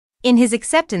In his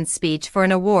acceptance speech for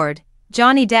an award,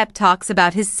 Johnny Depp talks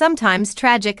about his sometimes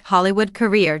tragic Hollywood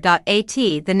career. At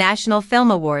the National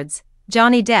Film Awards,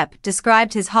 Johnny Depp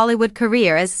described his Hollywood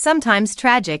career as sometimes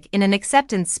tragic in an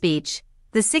acceptance speech.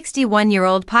 The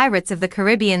 61-year-old Pirates of the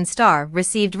Caribbean star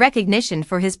received recognition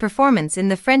for his performance in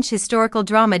the French historical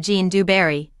drama Jeanne du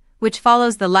Barry, which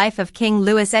follows the life of King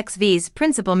Louis XV's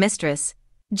principal mistress,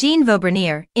 Jeanne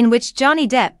Vaubernier, in which Johnny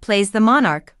Depp plays the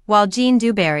monarch, while Jeanne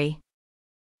du Barry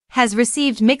has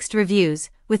received mixed reviews,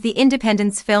 with the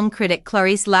Independent's film critic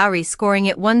Clarice Lowry scoring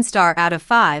it 1 star out of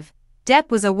 5. Depp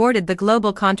was awarded the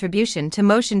Global Contribution to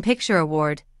Motion Picture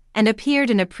Award and appeared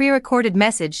in a pre-recorded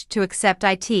message to accept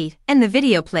it, and the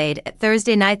video played at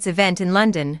Thursday night's event in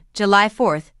London, July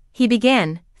 4. He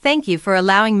began, "Thank you for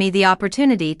allowing me the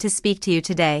opportunity to speak to you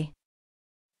today.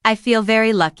 I feel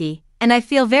very lucky, and I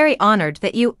feel very honored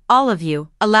that you, all of you,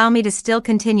 allow me to still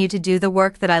continue to do the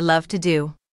work that I love to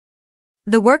do.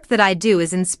 The work that I do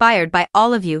is inspired by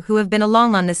all of you who have been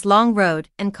along on this long road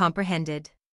and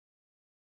comprehended